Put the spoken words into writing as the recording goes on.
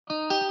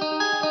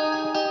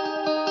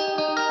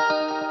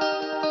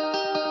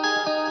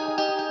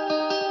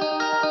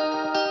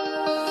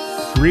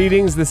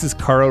Greetings, this is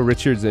Carl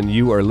Richards, and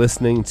you are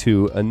listening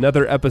to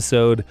another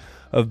episode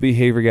of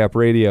Behavior Gap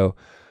Radio.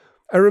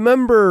 I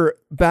remember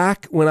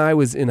back when I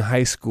was in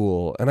high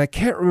school, and I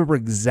can't remember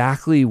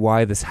exactly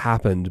why this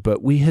happened,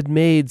 but we had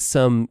made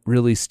some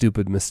really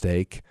stupid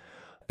mistake.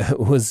 It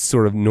was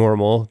sort of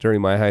normal during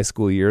my high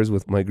school years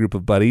with my group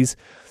of buddies,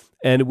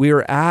 and we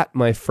were at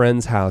my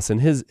friend's house, and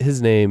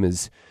his name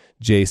is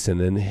Jason,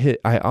 and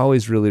I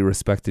always really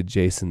respected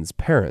Jason's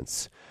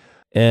parents.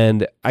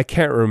 And I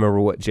can't remember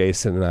what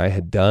Jason and I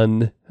had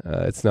done.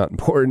 It's not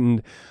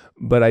important.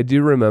 But I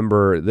do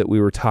remember that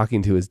we were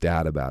talking to his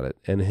dad about it.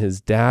 And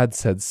his dad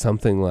said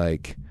something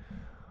like,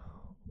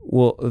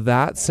 well,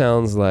 that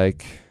sounds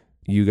like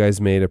you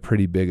guys made a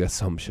pretty big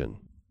assumption.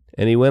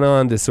 And he went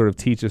on to sort of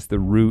teach us the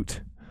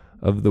root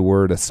of the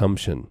word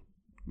assumption,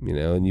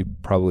 and you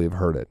probably have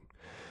heard it.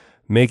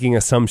 Making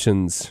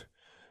assumptions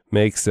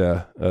makes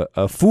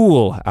a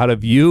fool out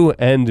of you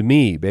and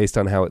me based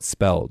on how it's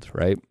spelled,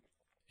 right?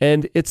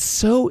 And it's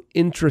so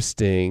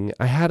interesting.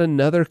 I had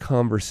another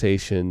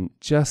conversation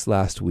just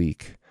last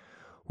week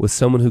with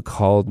someone who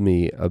called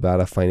me about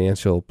a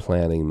financial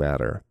planning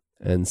matter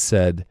and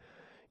said,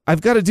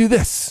 I've got to do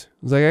this. I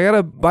was like, I got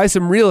to buy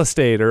some real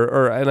estate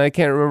and I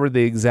can't remember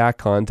the exact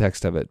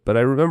context of it, but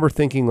I remember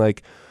thinking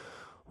like,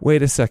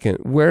 wait a second,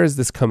 where is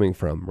this coming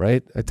from,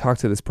 right? I talk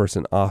to this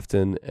person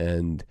often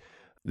and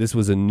this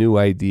was a new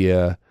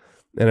idea.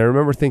 And I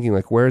remember thinking,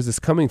 like, where is this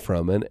coming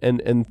from?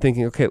 And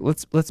thinking, okay,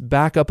 let's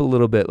back up a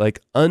little bit. Like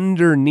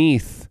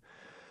underneath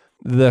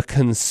the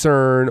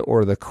concern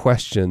or the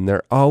question,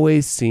 there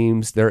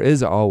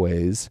is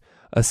always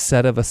a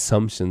set of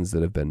assumptions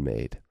that have been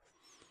made.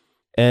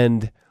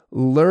 And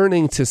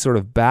learning to sort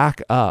of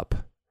back up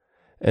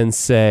and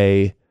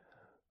say,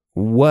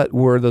 what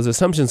were those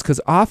assumptions?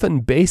 Because often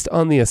based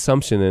on the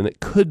assumption, and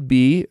it could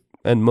be,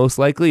 and most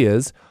likely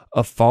is,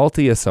 a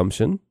faulty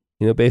assumption,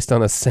 based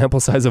on a sample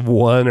size of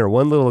one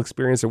little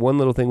experience or one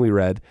little thing we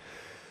read,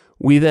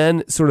 we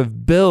then sort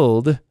of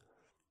build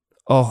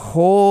a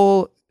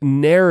whole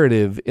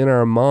narrative in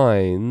our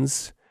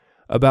minds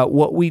about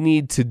what we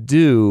need to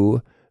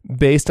do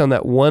based on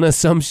that one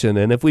assumption.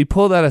 And if we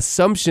pull that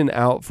assumption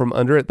out from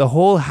under it, the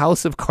whole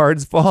house of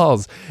cards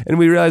falls. And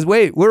we realize,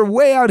 wait, we're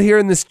way out here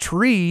in this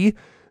tree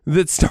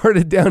that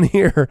started down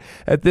here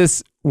at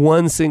this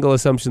one single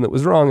assumption that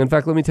was wrong. In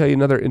fact, let me tell you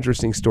another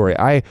interesting story.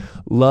 I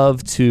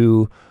love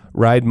to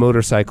ride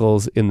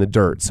motorcycles in the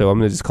dirt. So I'm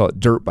going to just call it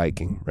dirt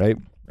biking, right?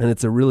 And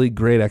it's a really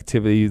great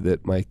activity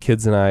that my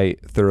kids and I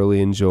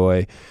thoroughly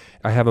enjoy.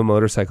 I have a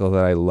motorcycle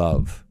that I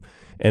love,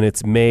 and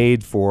it's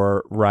made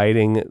for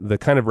riding the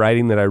kind of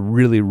riding that I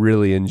really,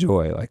 really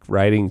enjoy, like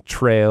riding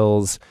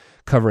trails,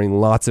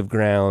 covering lots of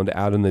ground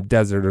out in the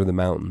desert or the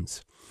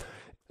mountains.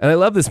 And I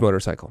love this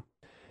motorcycle.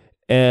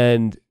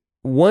 And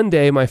one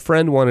day my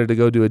friend wanted to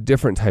go do a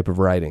different type of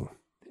riding.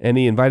 And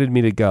he invited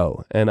me to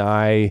go, and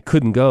I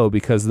couldn't go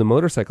because the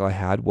motorcycle I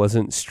had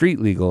wasn't street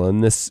legal,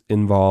 and this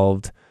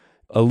involved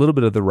a little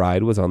bit of the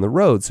ride was on the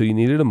road, so you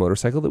needed a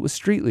motorcycle that was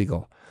street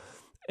legal.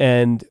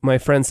 And my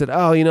friend said,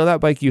 oh,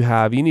 that bike you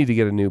have, you need to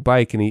get a new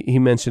bike, and he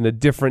mentioned a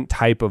different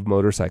type of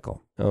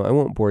motorcycle. Now, I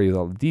won't bore you with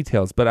all the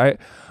details, but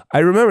I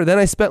remember then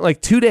I spent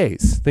like 2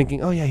 days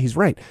thinking, oh yeah, he's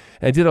right.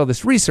 And I did all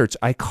this research.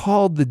 I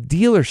called the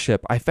dealership.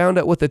 I found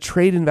out what the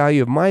trade-in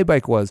value of my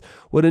bike was,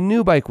 what a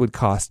new bike would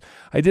cost.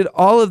 I did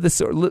all of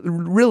this,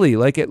 really,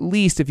 like at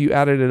least if you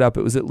added it up,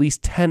 it was at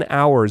least 10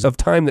 hours of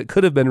time that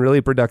could have been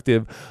really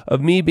productive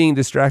of me being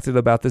distracted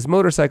about this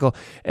motorcycle.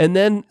 And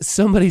then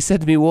somebody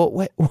said to me, well,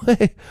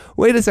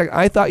 wait a second.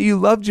 I thought you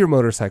loved your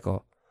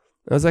motorcycle.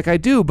 I was like, I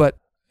do, but...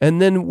 And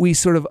then we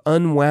sort of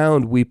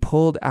unwound, we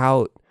pulled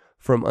out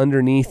from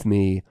underneath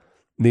me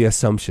the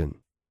assumption.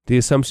 The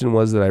assumption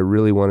was that I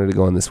really wanted to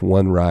go on this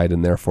one ride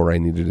and therefore I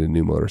needed a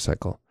new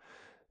motorcycle.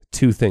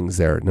 Two things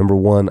there. Number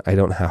one, I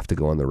don't have to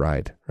go on the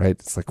ride, right?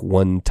 It's like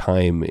one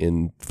time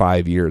in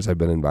 5 years I've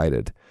been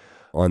invited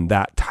on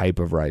that type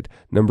of ride.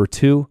 Number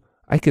two,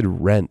 I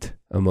could rent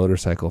a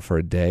motorcycle for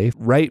a day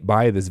right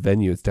by this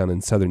venue. It's down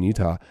in southern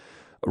Utah.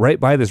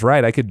 Right by this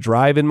ride, I could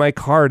drive in my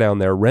car down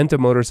there, rent a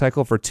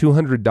motorcycle for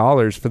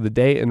 $200 for the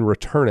day and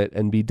return it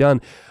and be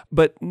done.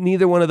 But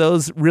neither one of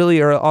those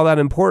really are all that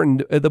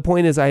important. The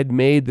point is I had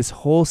made this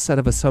whole set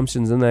of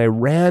assumptions and then I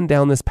ran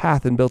down this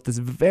path and built this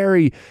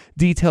very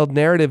detailed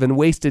narrative and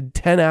wasted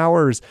 10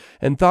 hours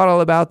and thought all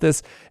about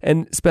this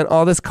and spent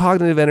all this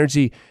cognitive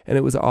energy, and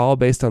it was all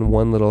based on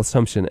one little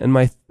assumption. And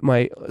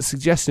my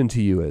suggestion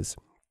to you is,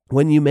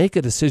 when you make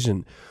a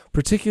decision,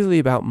 particularly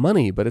about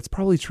money, but it's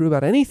probably true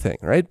about anything,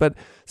 right? But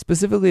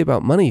specifically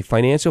about money,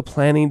 financial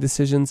planning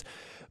decisions,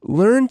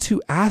 learn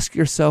to ask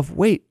yourself,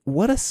 wait,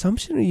 what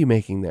assumption are you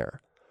making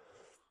there?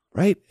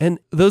 Right? And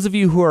those of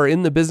you who are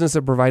in the business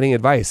of providing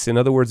advice, in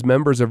other words,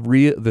 members of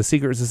the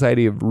Secret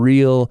Society of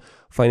Real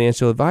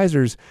Financial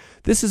Advisors,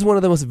 this is one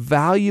of the most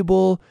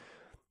valuable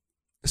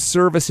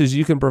services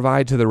you can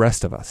provide to the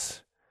rest of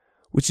us,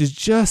 which is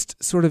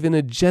just sort of in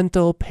a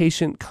gentle,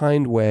 patient,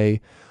 kind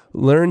way,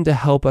 learn to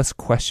help us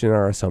question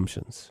our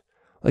assumptions.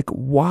 Like,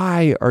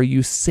 why are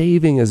you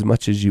saving as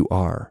much as you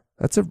are?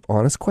 That's an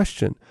honest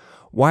question.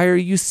 Why are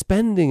you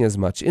spending as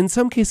much? In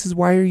some cases,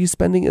 why are you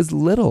spending as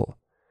little?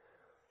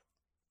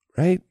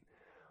 Right?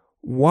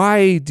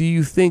 Why do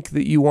you think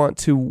that you want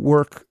to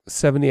work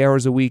 70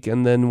 hours a week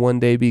and then one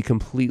day be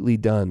completely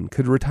done?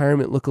 Could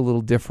retirement look a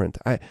little different?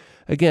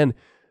 Again,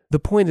 the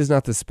point is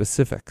not the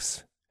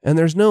specifics. And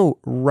there's no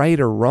right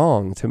or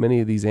wrong to many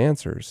of these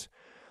answers.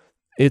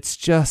 It's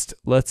just,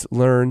 let's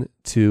learn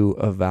to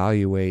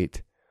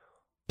evaluate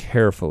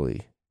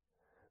carefully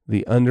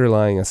the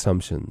underlying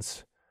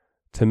assumptions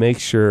to make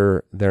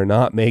sure they're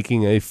not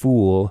making a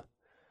fool.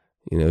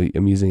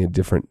 I'm using a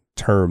different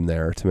term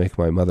there to make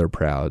my mother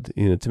proud,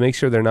 to make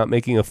sure they're not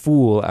making a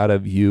fool out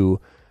of you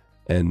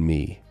and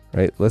me,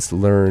 right? Let's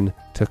learn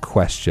to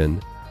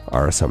question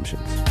our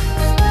assumptions.